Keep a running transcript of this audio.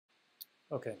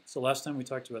Okay, so last time we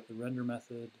talked about the render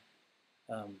method,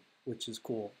 which is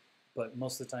cool, but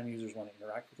most of the time users want to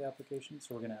interact with the application,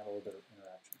 so we're going to add a little bit of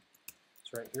interaction.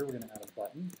 So right here we're going to add a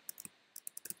button.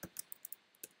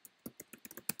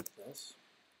 This.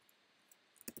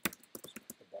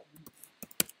 The button.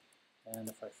 And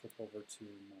if I flip over to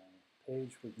my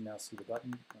page, we can now see the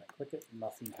button. When I click it,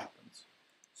 nothing happens.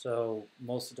 So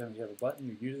most of the time if you have a button,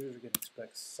 your users are going to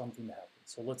expect something to happen.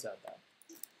 So let's add that.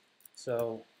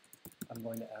 So I'm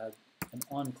going to add an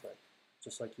onClick,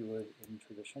 just like you would in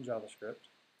traditional JavaScript.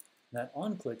 And that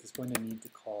onClick is going to need to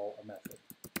call a method.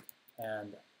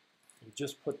 And you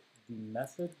just put the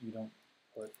method, you don't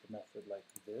put the method like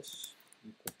this,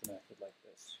 you put the method like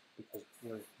this, because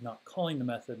we're not calling the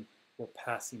method, we're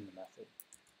passing the method.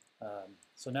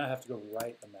 So now I have to go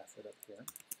write a method up here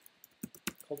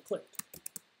called clicked.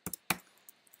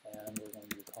 And we're going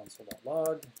to do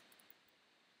console.log,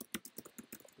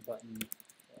 the button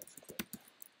was clicked.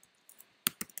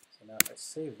 So now if I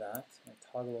save that, and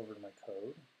I toggle over to my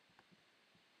code,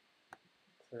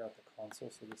 clear out the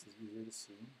console so this is easier to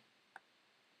see.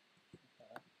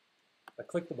 If I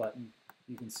click the button,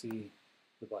 you can see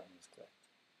the button is clicked.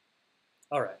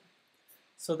 All right,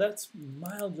 so that's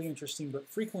mildly interesting, but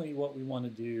frequently what we want to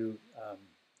do,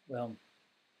 well,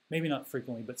 maybe not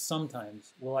frequently, but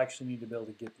sometimes we'll actually need to be able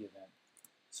to get the event.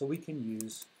 So we can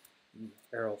use the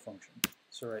arrow function.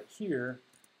 So right here,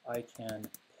 I can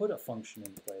put a function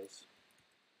in place.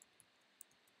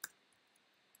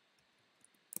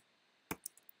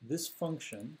 This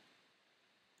function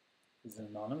is an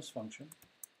anonymous function.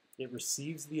 It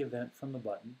receives the event from the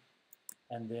button,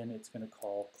 and then it's going to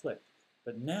call click.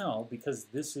 But now, because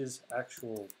this is an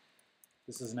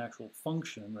actual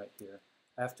function right here,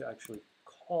 I have to actually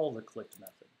call the clicked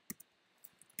method.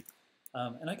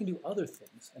 And I can do other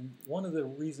things. And one of the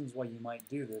reasons why you might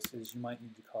do this is you might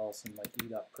need to call some like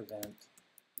e.prevent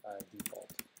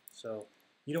default. So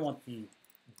you don't want the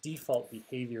default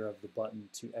behavior of the button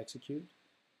to execute.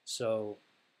 So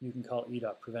you can call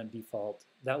e.prevent default.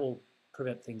 That will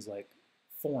prevent things like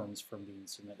forms from being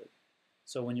submitted.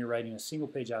 So when you're writing a single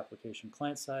page application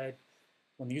client side,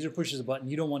 when the user pushes a button,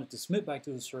 you don't want it to submit back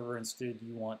to the server. Instead,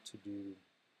 you want to do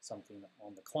something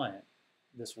on the client.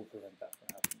 This will prevent that from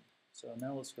happening. So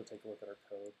now let's go take a look at our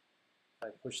code. If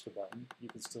I push the button, you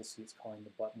can still see it's calling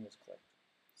the button was clicked.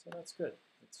 So that's good.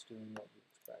 It's doing what we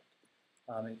expect.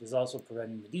 It is also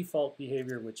preventing the default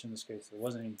behavior, which in this case there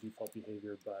wasn't any default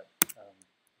behavior, but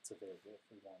it's available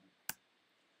if we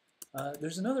want it.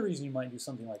 There's another reason you might do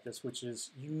something like this, which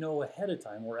is you know ahead of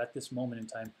time, or at this moment in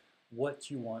time, what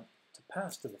you want to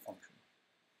pass to the function.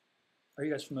 Are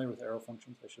you guys familiar with arrow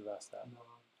functions? I should have asked that.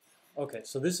 No. Okay,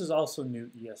 so this is also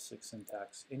new ES6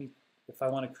 syntax. If I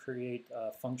want to create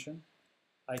a function,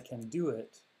 I can do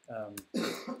it.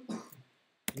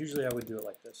 Usually I would do it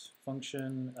like this.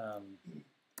 Function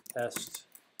test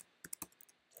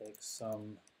takes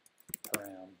some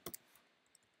param.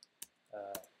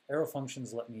 Arrow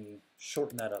functions let me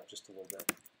shorten that up just a little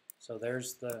bit. So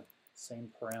there's the same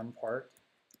param part.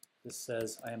 This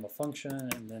says I am a function,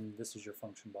 and then this is your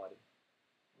function body.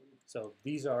 So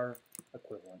these are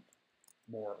equivalent,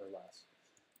 more or less.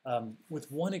 With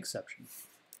one exception,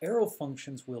 arrow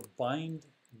functions will bind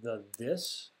the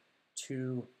this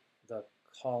to the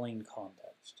calling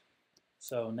context.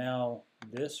 So now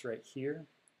this right here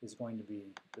is going to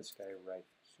be this guy right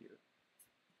here.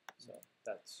 So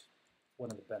that's one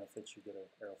of the benefits you get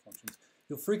of arrow functions.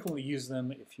 You'll frequently use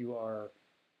them if you are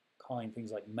calling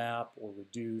things like map or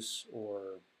reduce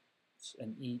or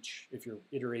an each. If you're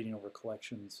iterating over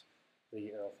collections,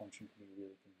 the arrow function can be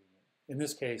really convenient. In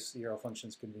this case, the arrow function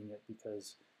is convenient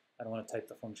because I don't want to type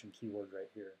the function keyword right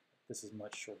here. This is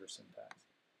much shorter syntax.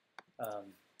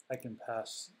 I can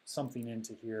pass something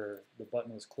into here. The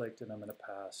button was clicked, and I'm going to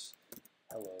pass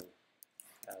hello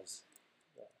as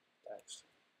the text.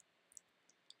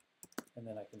 And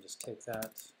then I can just take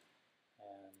that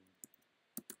and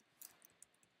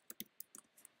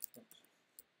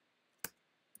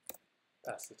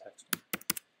pass the text in.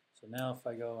 So now if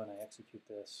I go and I execute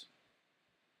this,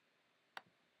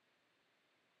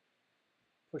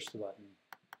 push the button,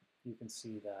 you can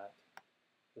see that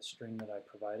the string that I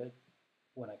provided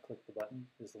when I click the button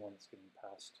is the one that's getting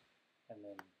passed and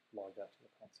then logged out to the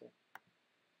console.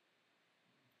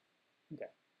 Okay,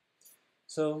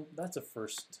 so that's a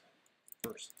first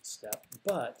step,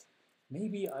 but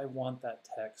maybe I want that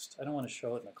text, I don't want to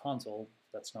show it in the console,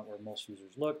 that's not where most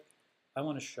users look. I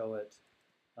want to show it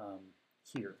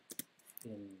here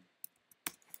in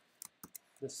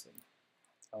this thing.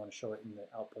 I want to show it in the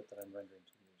output that I'm rendering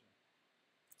to the user.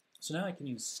 So now I can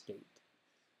use state.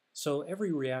 So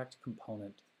every React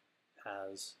component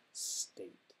has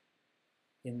state.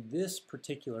 In this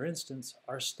particular instance,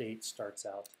 our state starts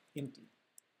out empty.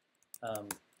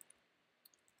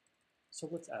 So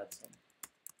let's add some.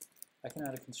 I can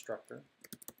add a constructor.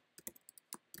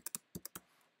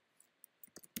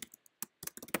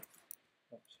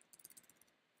 Oops.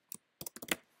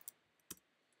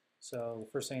 So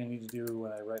the first thing I need to do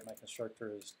when I write my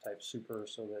constructor is type super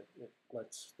so that it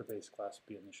lets the base class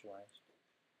be initialized.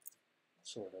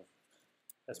 Sort of,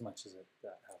 as much as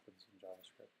that happens in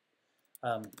JavaScript.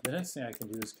 The next thing I can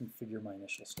do is configure my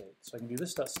initial state. So I can do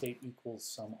this.state equals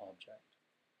some object.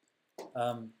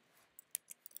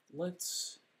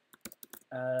 Let's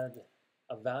add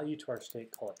a value to our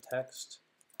state, call it text,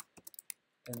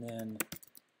 and then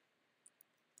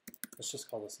let's just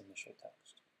call this initial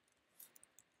text.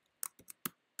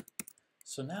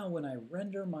 So now when I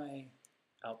render my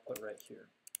output right here,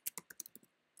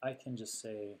 I can just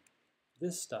say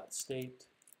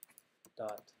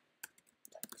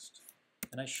this.state.text,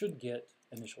 and I should get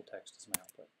initial text as my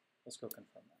output. Let's go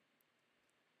confirm that.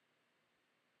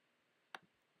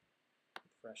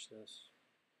 Refresh this.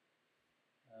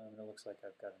 It looks like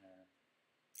I've got an error.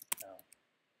 No,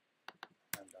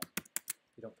 I'm done.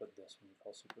 You don't put this when you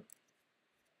call super.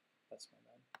 That's my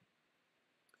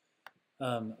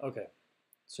bad. Okay,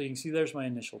 so you can see there's my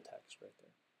initial text right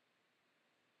there.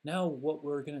 Now what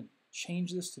we're going to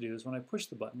change this to do is when I push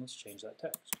the button, let's change that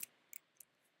text.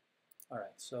 All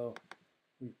right, so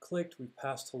we've clicked, we've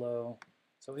passed hello.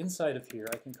 So inside of here,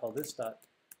 I can call this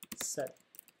 .set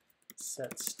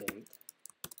state,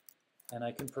 and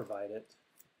I can provide it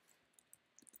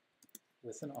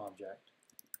with an object.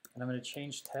 And I'm going to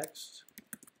change text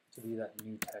to be that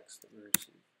new text that we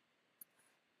receive.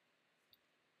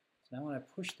 So now when I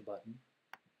push the button,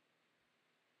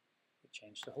 it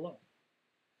changed to hello.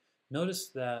 Notice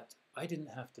that I didn't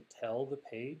have to tell the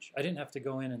page. I didn't have to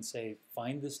go in and say,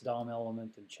 find this DOM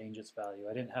element and change its value.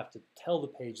 I didn't have to tell the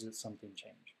page that something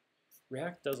changed.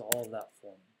 React does all of that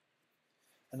for me.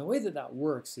 And the way that that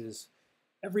works is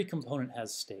every component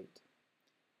has state.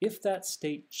 If that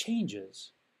state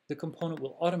changes, the component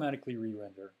will automatically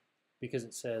re-render because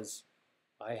it says,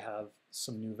 I have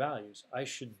some new values. I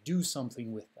should do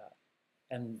something with that.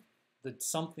 And the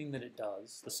something that it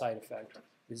does, the side effect,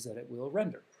 is that it will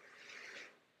render.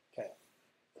 Okay,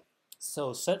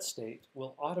 so set state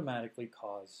will automatically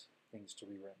cause things to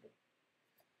re-render.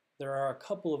 There are a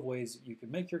couple of ways that you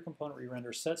can make your component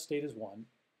re-render. Set state is one.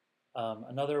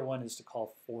 Another one is to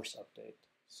call force update.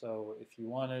 So if you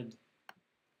wanted,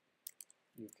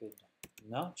 you could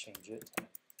not change it. I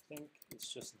think it's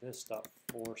just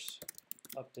this.force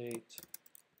update,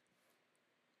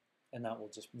 and that will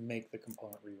just make the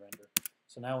component re-render.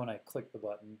 So now when I click the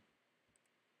button,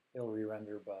 it'll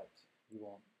re-render, but you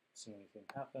won't see anything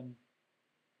happen.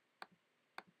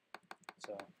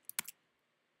 So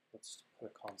let's put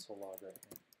a console log right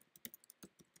here.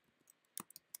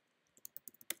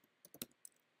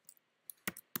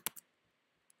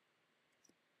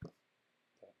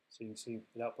 Okay, so you can see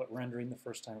the output rendering the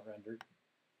first time it rendered,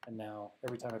 and now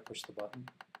every time I push the button,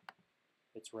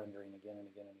 it's rendering again and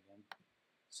again and again.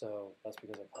 So that's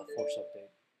because I call force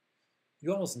update.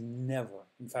 You almost never,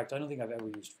 in fact, I don't think I've ever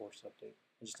used force update.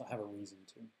 I just don't have a reason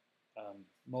to.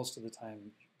 Most of the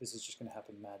time, this is just going to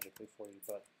happen magically for you,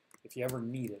 but if you ever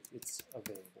need it, it's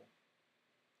available.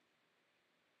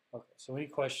 Okay, so any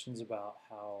questions about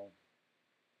how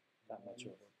that much it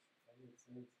works?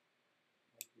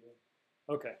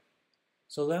 Okay,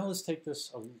 so now let's take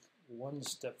this one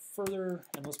step further,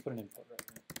 and let's put an input right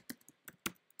here.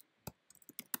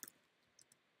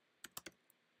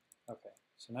 Okay,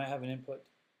 so now I have an input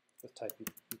with type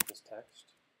equals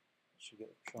text. It should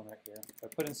get shown right here. If I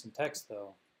put in some text,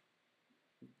 though,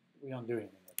 we don't do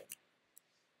anything with it.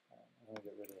 I'm going to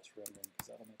get rid of this rendering because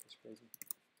that'll make us crazy.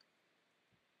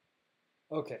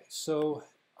 Okay, so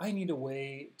I need a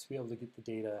way to be able to get the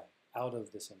data out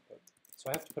of this input. So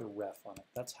I have to put a ref on it.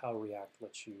 That's how React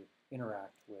lets you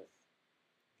interact with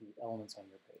the elements on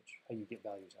your page, how you get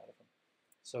values out of them.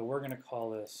 So we're going to call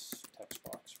this text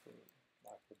box for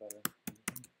lack of a better.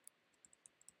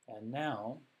 And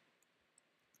now,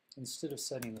 instead of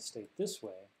setting the state this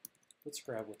way, let's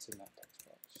grab what's in that text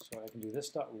box. So I can do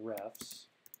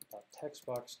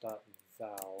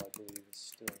this.refs.textbox.val, I believe is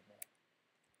still in there.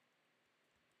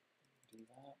 Do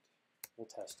that. We'll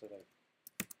test it. I'm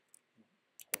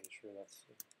totally sure that's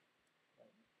it.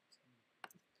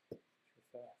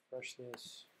 Right. Refresh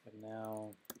this, and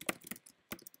now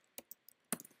there's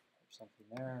something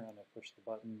there, and I push the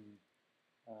button.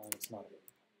 It's not.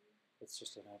 It's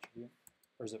just an attribute,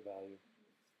 or is it value?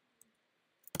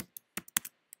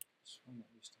 This one that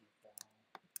used to be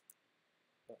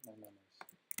val. but my memories.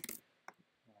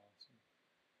 Awesome.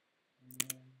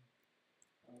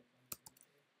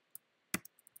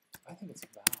 I think it's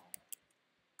val.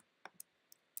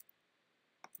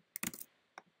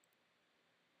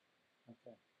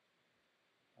 Okay.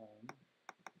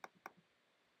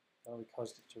 Well, we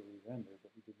caused it to re-render,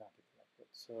 but we did not get the output.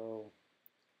 So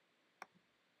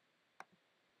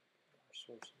our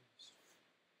sources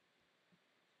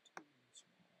too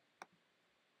small.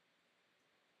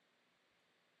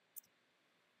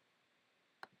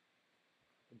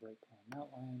 The breakpoint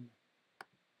outline.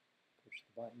 Push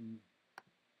the button.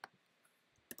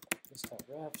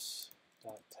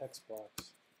 This.refs.textbox.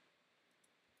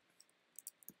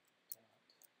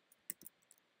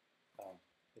 Oh,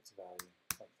 it's value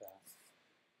like that.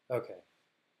 Okay.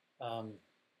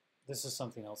 This is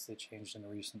something else they changed in a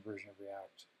recent version of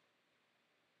React.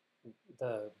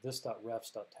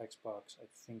 This.refs.textbox I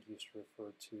think used to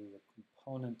refer to the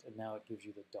component, and now it gives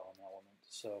you the DOM element.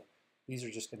 So these are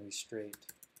just going to be straight,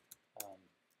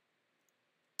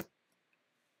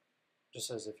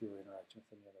 just as if you were interacting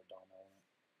with any other DOM element.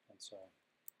 And so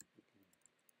you can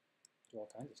do all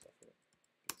kinds of stuff with it.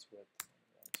 Its width.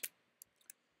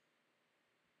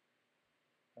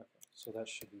 Okay, so that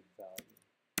should be value.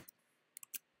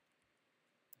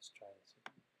 Let's try this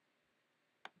again.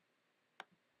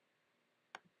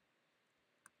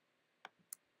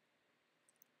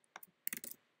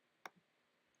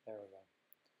 There we go.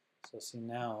 So see,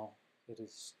 now it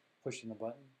is pushing the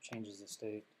button, changes the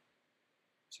state.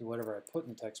 See, whatever I put in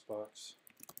the text box,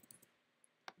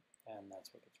 and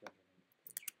that's what gets rendered into the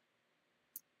page.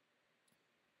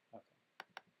 Okay.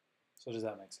 So does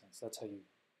that make sense? That's how you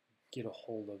get a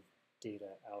hold of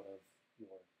data out of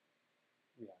your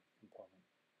React component.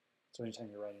 So anytime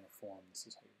you're writing a form, this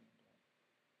is how you're going to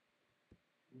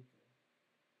do it.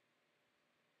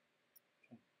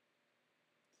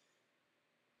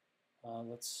 Okay.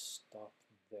 Let's stop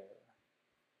there.